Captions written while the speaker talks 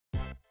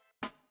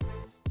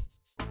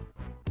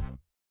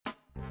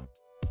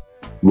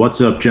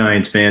What's up,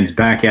 Giants fans?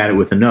 Back at it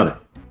with another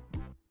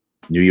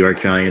New York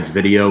Giants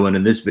video. And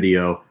in this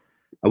video,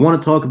 I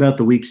want to talk about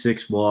the Week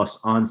 6 loss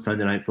on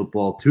Sunday Night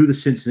Football to the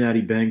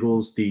Cincinnati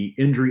Bengals, the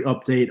injury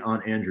update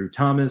on Andrew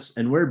Thomas,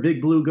 and where Big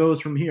Blue goes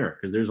from here,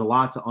 because there's a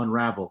lot to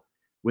unravel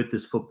with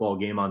this football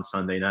game on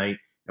Sunday night.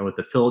 And with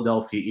the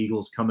Philadelphia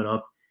Eagles coming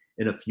up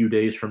in a few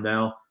days from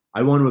now,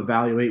 I want to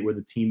evaluate where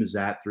the team is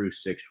at through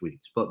 6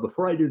 weeks. But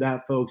before I do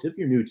that, folks, if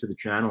you're new to the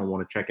channel and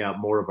want to check out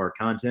more of our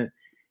content,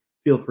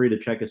 feel free to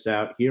check us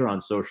out here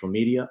on social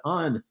media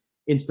on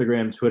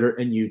Instagram, Twitter,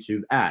 and YouTube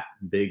at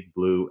Big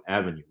Blue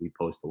Avenue. We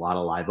post a lot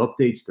of live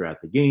updates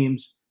throughout the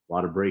games, a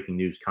lot of breaking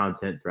news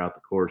content throughout the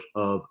course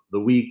of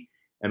the week,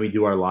 and we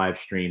do our live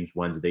streams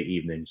Wednesday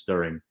evenings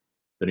during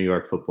the New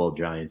York Football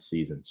Giants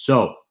season.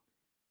 So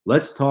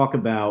let's talk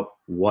about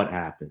what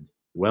happened.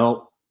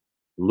 Well,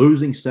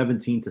 losing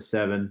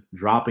 17-7,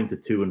 dropping to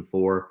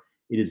 2-4.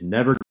 It is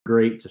never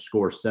great to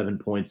score 7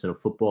 points in a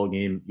football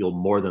game. You'll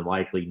more than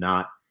likely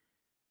not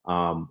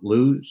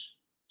lose.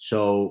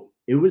 So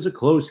it was a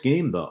close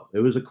game, though. It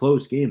was a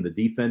close game. The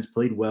defense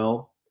played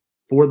well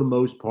for the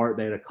most part.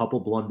 They had a couple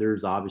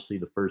blunders. Obviously,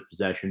 the first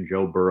possession,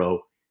 Joe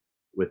Burrow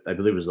with, I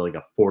believe it was like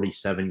a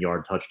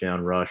 47-yard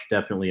touchdown rush.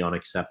 Definitely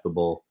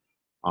unacceptable.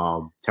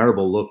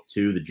 Terrible look,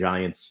 too. The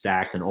Giants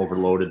stacked and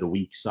overloaded the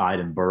weak side,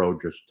 and Burrow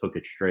just took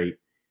it straight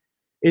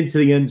into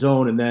the end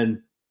zone. And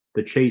then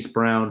the Chase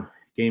Brown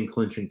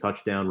game-clinching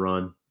touchdown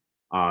run.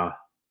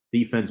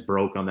 Defense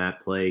broke on that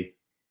play.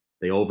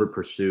 They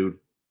over-pursued,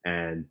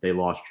 and they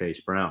lost Chase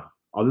Brown.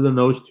 Other than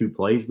those two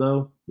plays,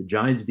 though, the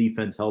Giants'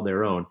 defense held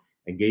their own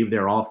and gave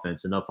their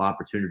offense enough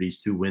opportunities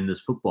to win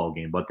this football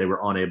game, but they were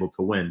unable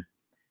to win.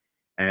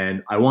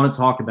 And I want to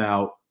talk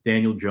about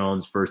Daniel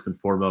Jones first and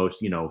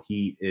foremost. You know,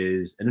 he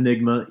is an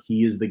enigma.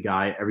 He is the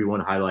guy everyone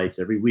highlights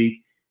every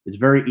week. It's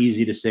very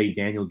easy to say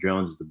Daniel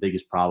Jones is the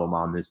biggest problem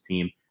on this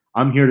team.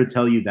 I'm here to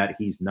tell you that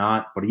he's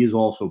not, but he is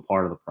also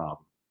part of the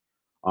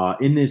problem.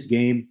 In this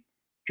game,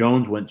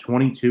 Jones went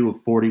 22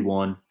 of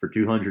 41 for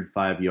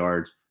 205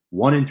 yards,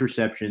 one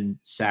interception,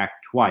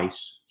 sacked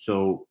twice.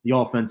 So the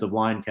offensive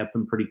line kept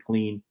him pretty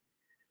clean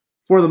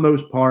for the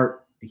most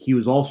part. He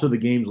was also the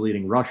game's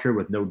leading rusher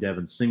with no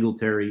Devin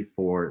Singletary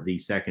for the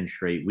second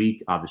straight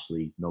week.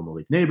 Obviously, no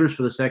Malik Neighbors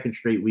for the second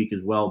straight week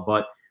as well.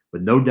 But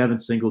with no Devin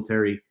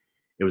Singletary,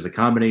 it was a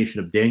combination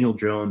of Daniel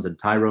Jones and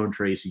Tyrone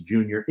Tracy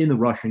Jr. in the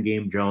rushing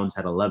game. Jones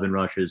had 11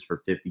 rushes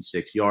for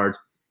 56 yards.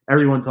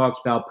 Everyone talks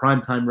about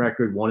primetime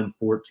record,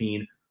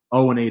 1-14,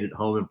 0-8 at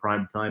home in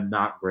primetime.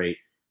 Not great,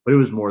 but it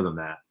was more than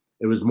that.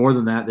 It was more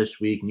than that this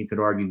week, and you could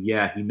argue,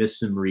 yeah, he missed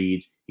some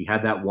reads. He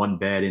had that one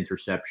bad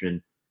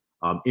interception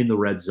in the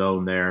red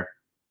zone there.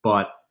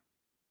 But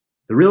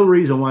the real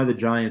reason why the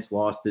Giants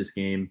lost this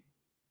game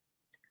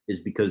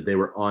is because they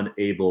were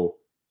unable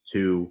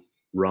to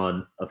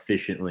run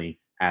efficiently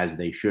as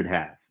they should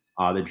have.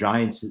 The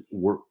Giants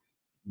were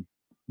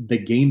 – the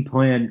game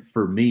plan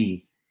for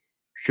me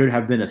should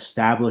have been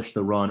establish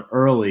the run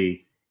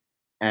early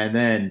and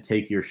then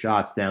take your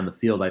shots down the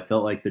field. I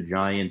felt like the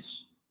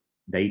Giants,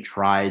 they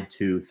tried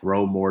to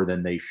throw more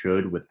than they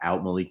should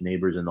without Malik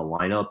Neighbors in the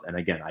lineup. And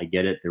again, I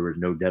get it. There was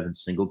no Devin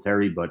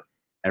Singletary, but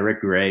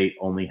Eric Gray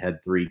only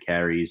had 3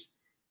 carries.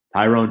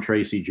 Tyrone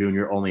Tracy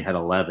Jr. only had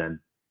 11,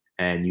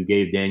 and you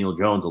gave Daniel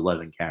Jones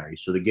 11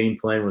 carries. So the game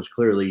plan was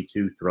clearly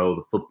to throw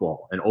the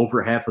football. And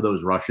over half of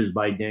those rushes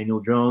by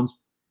Daniel Jones,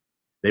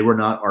 they were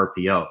not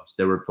RPOs.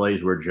 There were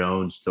plays where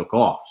Jones took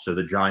off. So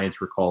the Giants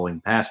were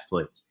calling pass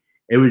plays.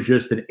 It was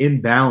just an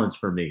imbalance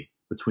for me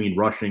between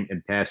rushing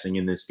and passing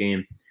in this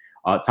game.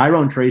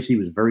 Tyrone Tracy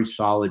was very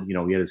solid. You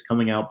know, he had his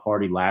coming out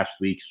party last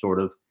week, sort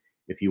of,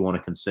 if you want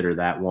to consider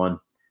that one.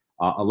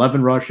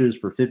 11 rushes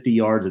for 50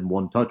 yards and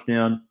 1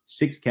 touchdown,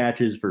 6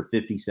 catches for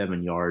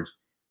 57 yards.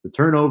 The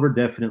turnover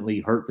definitely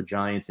hurt the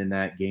Giants in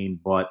that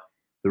game, but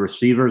the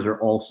receivers are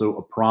also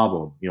a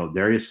problem. You know,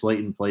 Darius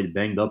Slayton played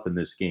banged up in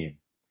this game.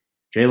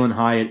 Jalen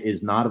Hyatt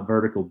is not a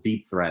vertical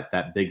deep threat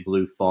that Big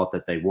Blue thought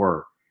that they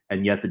were,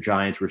 and yet the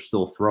Giants were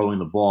still throwing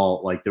the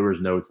ball like there was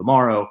no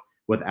tomorrow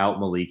without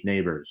Malik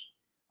Neighbors.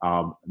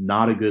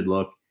 Not a good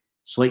look.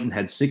 Slayton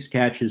had 6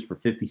 catches for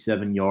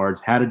 57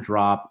 yards, had a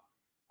drop.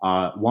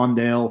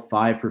 Wandale,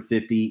 5 for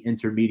 50,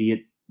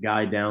 intermediate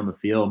guy down the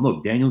field. And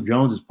look, Daniel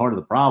Jones is part of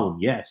the problem.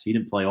 Yes, he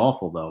didn't play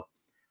awful, though.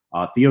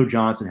 Theo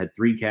Johnson had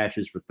 3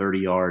 catches for 30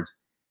 yards.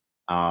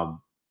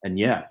 And,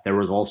 yeah, there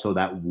was also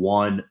that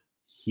one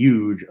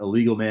huge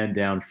illegal man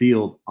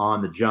downfield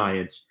on the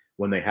Giants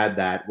when they had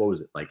that, what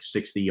was it, like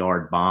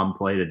 60-yard bomb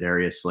play to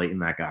Darius Slayton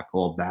that got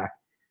called back.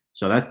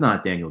 So that's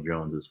not Daniel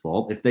Jones's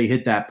fault. If they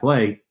hit that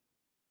play,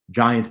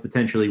 Giants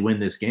potentially win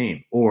this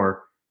game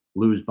or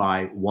lose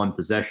by 1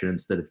 possession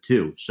instead of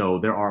 2. So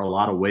there are a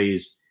lot of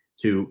ways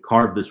to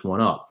carve this one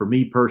up. For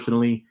me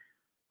personally,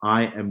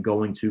 I am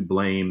going to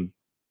blame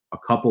a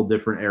couple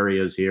different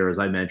areas here. As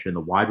I mentioned,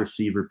 the wide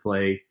receiver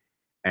play,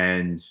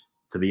 and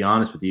to be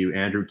honest with you,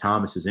 Andrew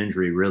Thomas's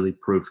injury really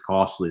proved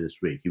costly this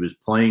week. He was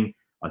playing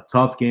a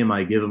tough game.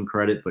 I give him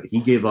credit, but he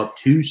gave up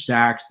 2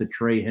 sacks to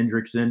Trey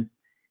Hendrickson,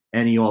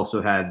 and he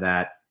also had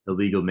that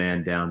illegal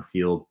man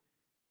downfield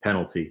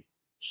penalty.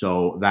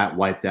 So that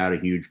wiped out a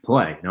huge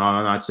play. Now,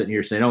 I'm not sitting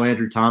here saying, oh,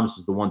 Andrew Thomas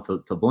is the one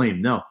to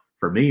blame. No,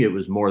 for me, it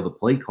was more the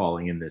play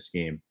calling in this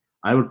game.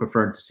 I would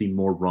prefer to see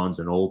more runs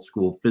and old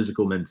school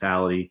physical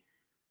mentality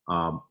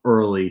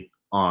early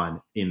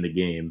on in the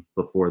game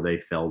before they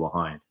fell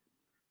behind.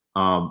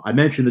 I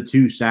mentioned the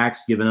 2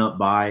 sacks given up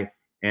by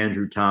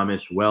Andrew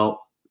Thomas.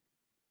 Well,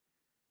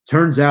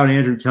 turns out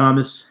Andrew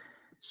Thomas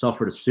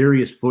suffered a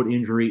serious foot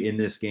injury in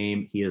this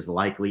game. He is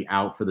likely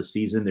out for the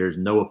season. There's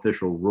no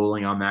official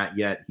ruling on that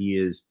yet. He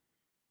is,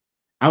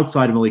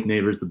 outside of Malik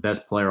Neighbors, the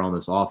best player on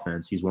this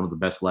offense. He's one of the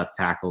best left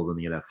tackles in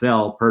the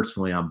NFL.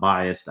 Personally, I'm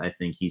biased. I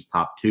think he's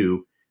top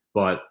 2.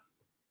 But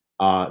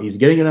he's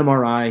getting an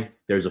MRI.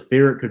 There's a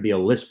fear it could be a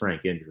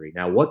Lisfranc injury.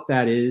 Now, what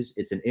that is,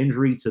 it's an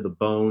injury to the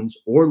bones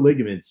or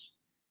ligaments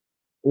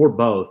or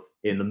both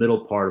in the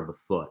middle part of the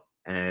foot.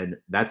 And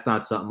that's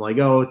not something like,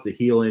 oh, it's a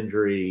heel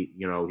injury.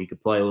 You know, he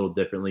could play a little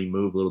differently,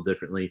 move a little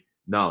differently.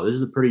 No, this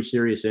is a pretty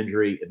serious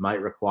injury. It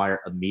might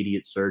require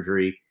immediate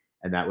surgery,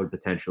 and that would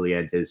potentially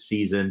end his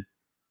season.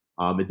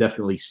 It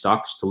definitely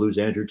sucks to lose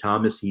Andrew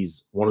Thomas.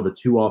 He's one of the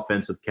 2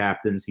 offensive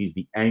captains. He's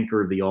the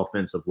anchor of the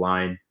offensive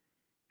line,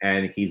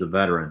 and he's a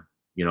veteran.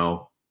 You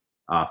know,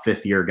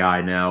 5th-year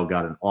guy now,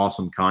 got an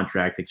awesome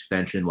contract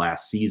extension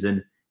last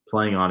season,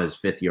 playing on his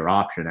 5th-year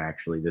option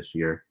actually this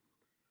year.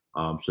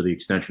 So the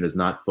extension is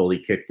not fully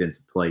kicked into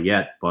play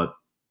yet. But,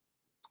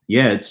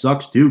 yeah, it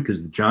sucks too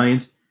because the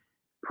Giants,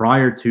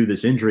 prior to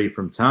this injury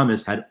from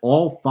Thomas, had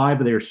all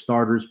 5 of their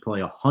starters play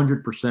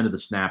 100% of the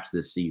snaps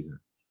this season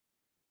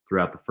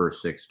throughout the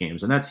first 6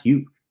 games, and that's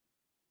huge.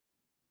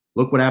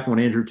 Look what happened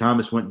when Andrew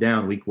Thomas went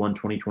down week 1,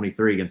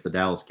 2023 against the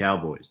Dallas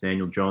Cowboys.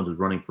 Daniel Jones was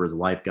running for his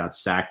life, got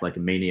sacked like a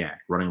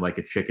maniac, running like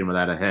a chicken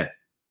without a head.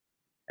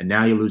 And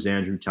now you lose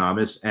Andrew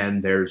Thomas,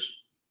 and there's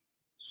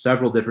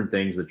several different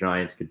things the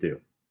Giants could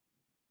do.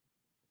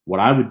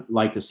 What I would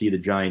like to see the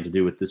Giants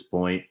do at this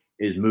point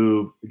is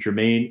move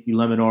Jermaine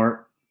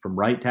Eluemunor from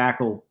right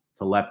tackle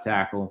to left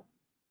tackle.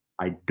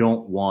 I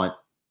don't want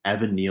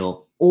Evan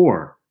Neal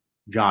or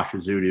Josh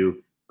Ezeudu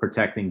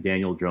protecting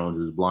Daniel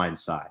Jones's blind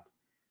side.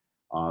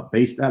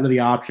 Based out of the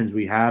options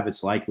we have,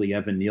 it's likely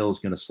Evan Neal is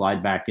going to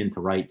slide back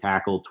into right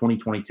tackle.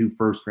 2022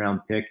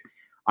 first-round pick.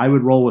 I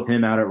would roll with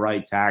him out at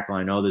right tackle.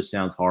 I know this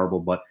sounds horrible,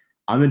 but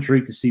I'm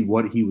intrigued to see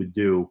what he would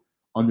do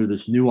under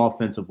this new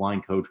offensive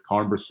line coach,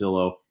 Carm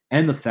Brasillo,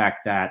 and the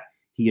fact that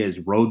he has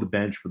rode the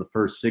bench for the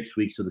first 6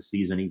 weeks of the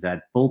season. He's had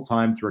full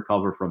time to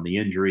recover from the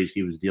injuries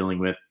he was dealing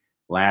with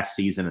last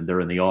season and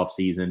during the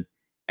offseason,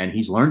 and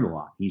he's learned a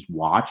lot. He's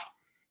watched,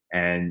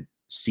 and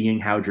seeing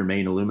how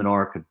Jermaine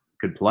Eluemunor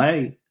could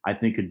play, I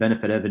think could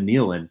benefit Evan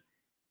Neal, and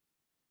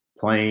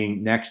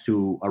playing next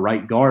to a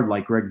right guard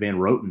like Greg Van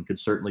Roten could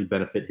certainly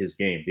benefit his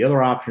game. The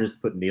other option is to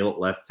put Neal at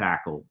left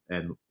tackle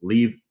and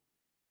leave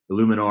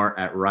Eluemunor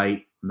at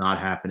right. Not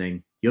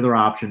happening. The other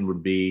option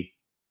would be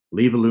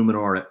leave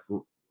Eluemunor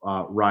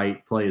at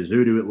right, play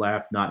Ezeudu at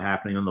left. Not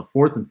happening. And the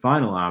 4th and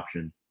final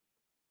option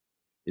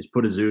is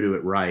put Ezeudu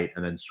at right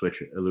and then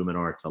switch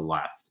Eluemunor to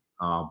left.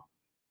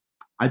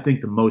 I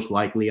think the most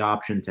likely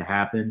option to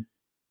happen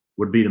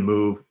would be to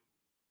move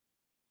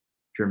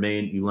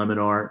Jermaine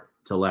Eluemunor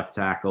to left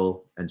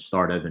tackle and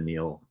start Evan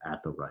Neal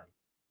at the right.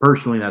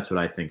 Personally, that's what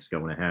I think is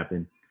going to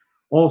happen.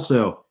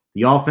 Also,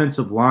 the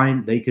offensive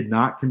line, they could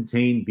not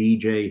contain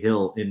B.J.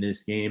 Hill in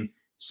this game.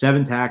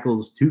 7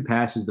 tackles, 2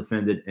 passes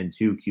defended, and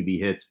 2 QB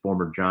hits,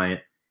 former Giant.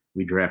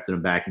 We drafted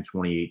him back in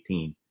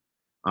 2018.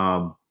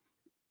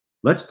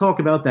 Let's talk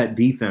about that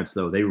defense,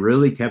 though. They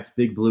really kept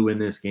Big Blue in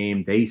this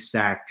game. They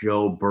sacked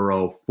Joe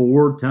Burrow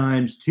 4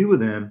 times, 2 of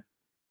them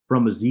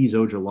from Azeez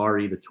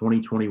Ojulari, the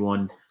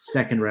 2021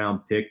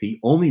 second-round pick, the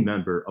only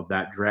member of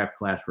that draft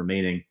class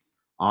remaining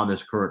on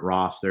this current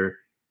roster.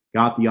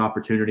 Got the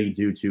opportunity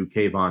due to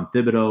Kayvon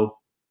Thibodeau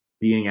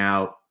being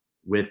out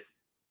with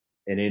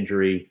an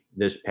injury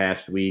this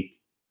past week.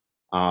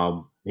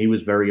 He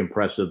was very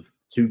impressive.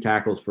 2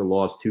 tackles for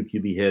loss, 2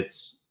 QB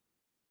hits,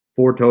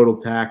 4 total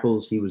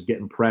tackles. He was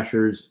getting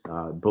pressures.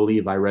 I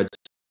believe I read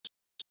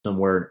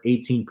somewhere an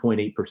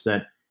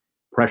 18.8%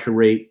 pressure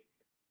rate,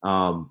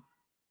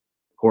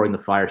 according to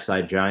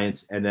Fireside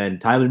Giants. And then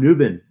Tyler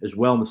Nubin as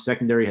well in the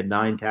secondary had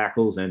 9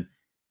 tackles. And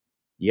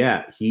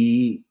yeah,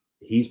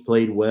 he's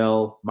played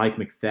well. Mike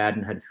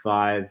McFadden had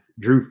 5.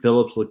 Drew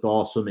Phillips looked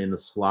awesome in the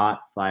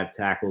slot, 5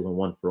 tackles and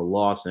 1 for a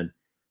loss. And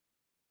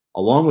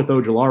along with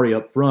Ojulari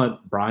up front,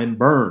 Brian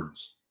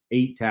Burns,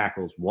 8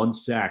 tackles, 1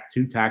 sack,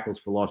 2 tackles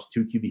for loss,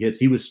 2 QB hits.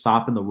 He was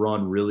stopping the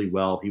run really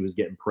well. He was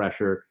getting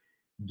pressure,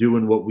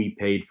 doing what we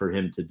paid for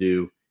him to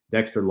do.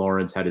 Dexter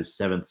Lawrence had his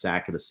 7th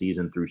sack of the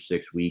season through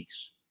 6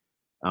 weeks.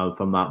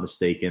 If I'm not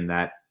mistaken,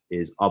 that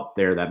is up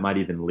there. That might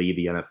even lead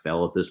the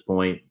NFL at this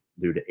point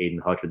due to Aiden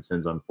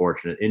Hutchinson's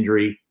unfortunate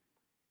injury.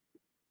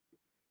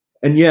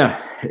 And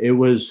yeah, it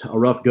was a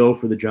rough go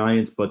for the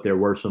Giants, but there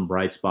were some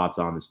bright spots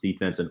on this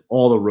defense, and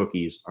all the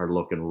rookies are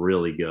looking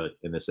really good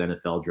in this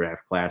NFL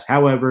draft class.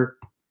 However,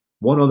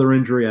 one other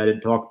injury I didn't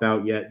talk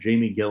about yet,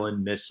 Jamie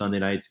Gillen missed Sunday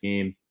night's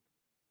game,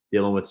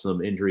 dealing with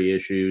some injury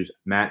issues.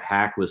 Matt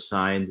Hack was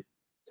signed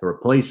to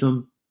replace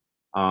him.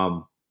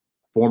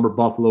 former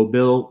Buffalo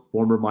Bill,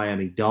 former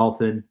Miami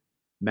Dolphin,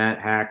 Matt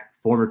Hack,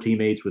 former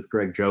teammates with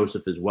Greg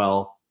Joseph as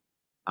well.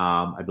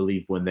 I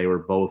believe when they were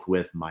both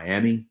with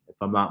Miami, if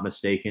I'm not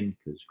mistaken,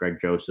 because Greg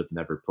Joseph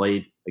never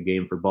played a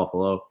game for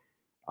Buffalo.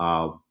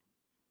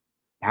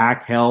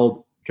 Hack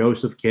held,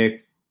 Joseph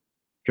kicked.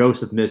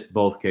 Joseph missed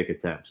both kick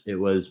attempts. It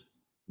was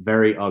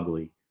very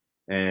ugly.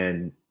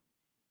 And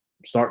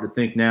I'm starting to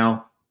think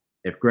now,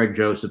 if Greg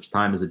Joseph's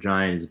time as a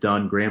Giant is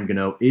done, Graham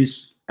Gano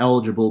is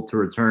eligible to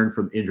return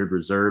from injured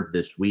reserve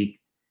this week.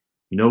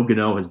 You know,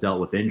 Gano has dealt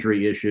with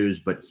injury issues,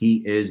 but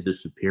he is the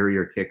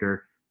superior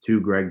kicker to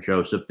Greg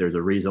Joseph. There's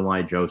a reason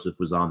why Joseph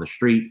was on the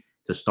street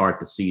to start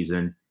the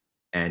season,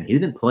 and he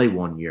didn't play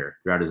 1 year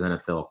throughout his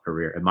NFL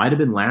career. It might have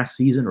been last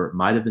season or it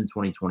might have been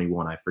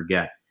 2021. I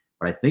forget,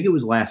 but I think it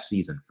was last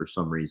season for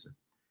some reason.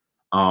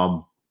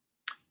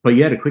 But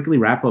yeah, to quickly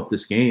wrap up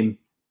this game,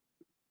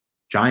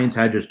 Giants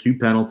had just 2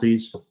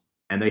 penalties,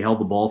 and they held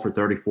the ball for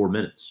 34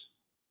 minutes.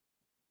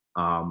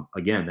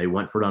 Again, they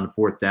went for it on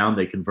 4th down.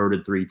 They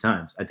converted 3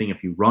 times. I think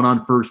if you run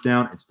on 1st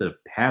down instead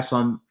of pass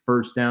on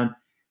 1st down,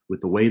 with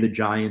the way the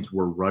Giants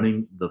were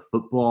running the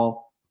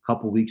football a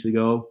couple weeks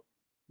ago,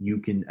 you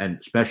can, and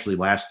especially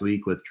last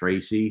week with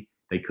Tracy,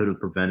 they could have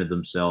prevented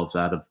themselves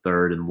out of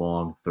 3rd and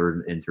long, 3rd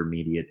and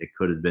intermediate. It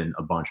could have been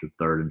a bunch of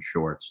 3rd and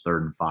shorts,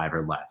 3rd and 5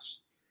 or less.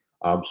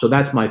 So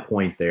that's my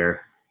point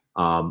there.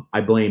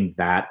 I blame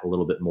that a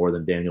little bit more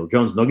than Daniel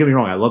Jones. Don't get me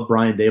wrong. I love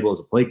Brian Daboll as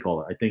a play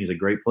caller. I think he's a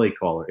great play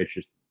caller. It's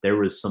just there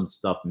was some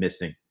stuff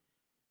missing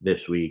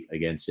this week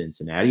against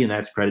Cincinnati, and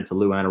that's credit to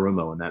Lou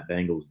Anarumo and that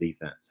Bengals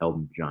defense, held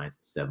the Giants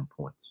to 7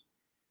 points.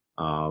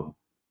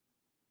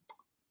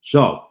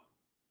 So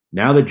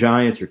now the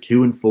Giants are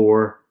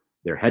 2-4.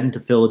 They're heading to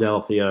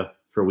Philadelphia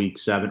for week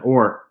 7,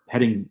 or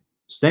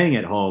staying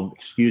at home,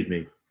 excuse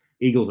me.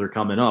 Eagles are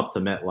coming up to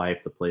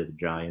MetLife to play the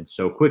Giants.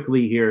 So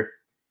quickly here,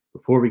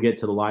 before we get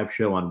to the live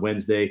show on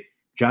Wednesday,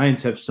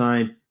 Giants have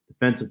signed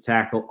defensive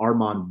tackle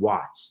Armon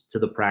Watts to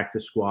the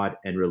practice squad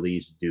and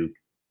released Duke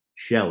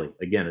Shelley.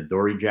 Again,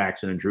 Adoree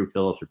Jackson and Drew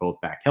Phillips are both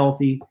back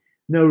healthy.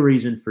 No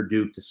reason for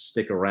Duke to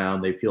stick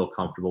around. They feel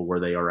comfortable where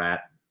they are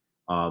at.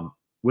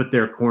 With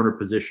their corner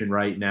position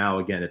right now,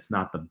 again, it's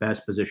not the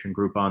best position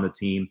group on the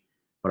team,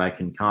 but I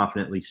can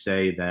confidently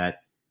say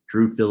that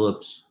Drew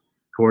Phillips,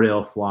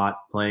 Cordell Flott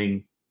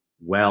playing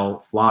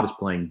well. Flott is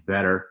playing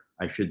better,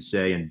 I should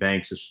say, and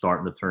Banks is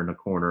starting to turn the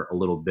corner a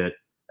little bit.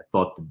 I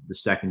thought the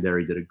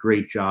secondary did a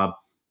great job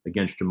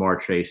against Jamar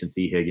Chase and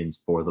T.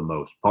 Higgins for the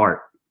most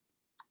part.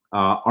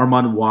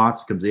 Armon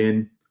Watts comes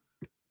in,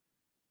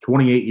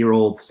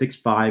 28-year-old,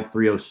 6'5",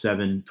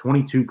 307,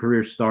 22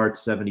 career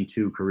starts,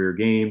 72 career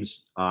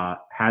games,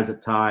 has a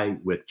tie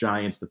with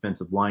Giants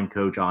defensive line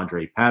coach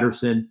Andre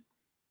Patterson.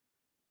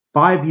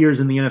 5 years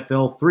in the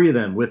NFL, 3 of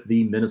them with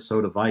the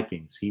Minnesota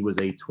Vikings. He was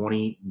a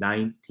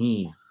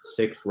 2019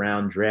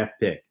 6th-round draft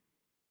pick.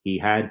 He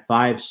had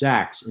 5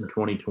 sacks in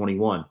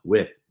 2021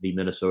 with the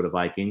Minnesota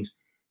Vikings.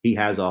 He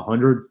has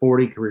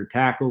 140 career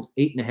tackles,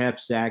 8.5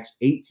 sacks,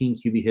 18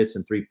 QB hits,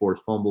 and 3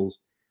 forced fumbles.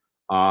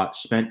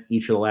 Spent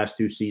each of the last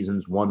 2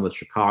 seasons, one with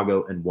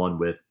Chicago and one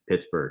with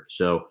Pittsburgh.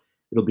 So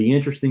it'll be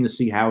interesting to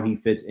see how he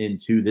fits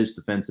into this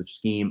defensive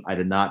scheme. I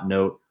did not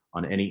note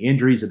on any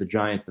injuries at the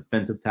Giants'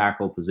 defensive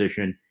tackle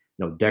position.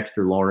 You know,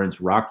 Dexter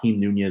Lawrence, Raheem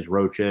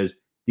Nunez-Roches,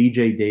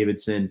 DJ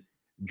Davidson,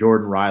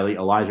 Jordan Riley,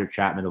 Elijah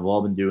Chapman have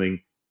all been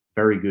doing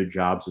very good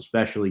jobs,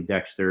 especially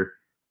Dexter.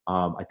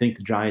 I think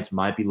the Giants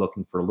might be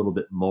looking for a little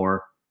bit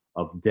more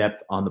of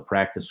depth on the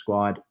practice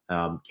squad.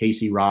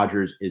 Casey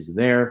Rogers is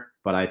there,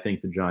 but I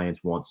think the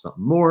Giants want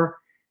something more.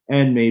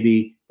 And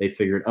maybe they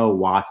figured, oh,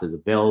 Watts is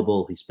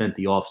available. He spent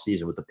the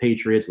offseason with the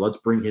Patriots. Let's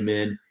bring him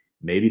in.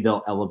 Maybe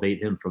they'll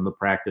elevate him from the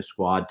practice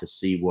squad to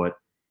see what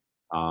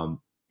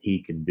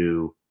he can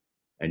do.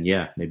 And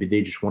yeah, maybe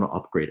they just want to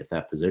upgrade at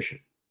that position.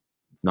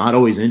 It's not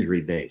always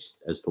injury-based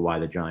as to why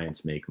the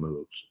Giants make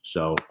moves.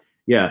 So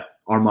yeah,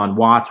 Armon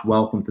Watts,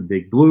 welcome to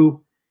Big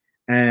Blue.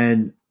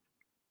 And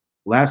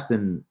last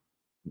and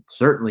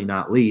certainly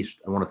not least,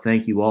 I want to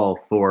thank you all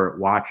for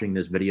watching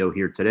this video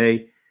here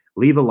today.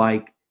 Leave a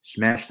like,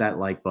 smash that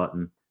like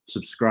button,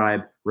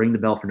 subscribe, ring the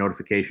bell for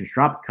notifications,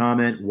 drop a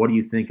comment. What do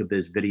you think of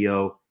this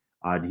video?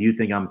 Do you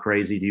think I'm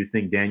crazy? Do you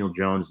think Daniel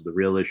Jones is the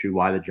real issue,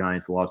 why the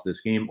Giants lost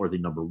this game, or the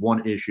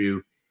 #1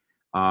 issue?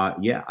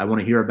 Yeah, I want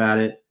to hear about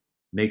it.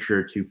 Make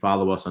sure to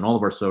follow us on all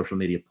of our social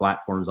media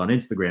platforms on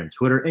Instagram,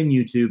 Twitter, and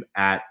YouTube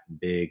at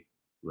Big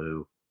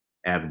Blue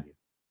Avenue.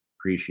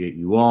 Appreciate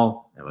you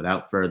all. And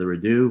without further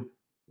ado,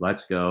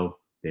 let's go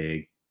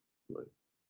Big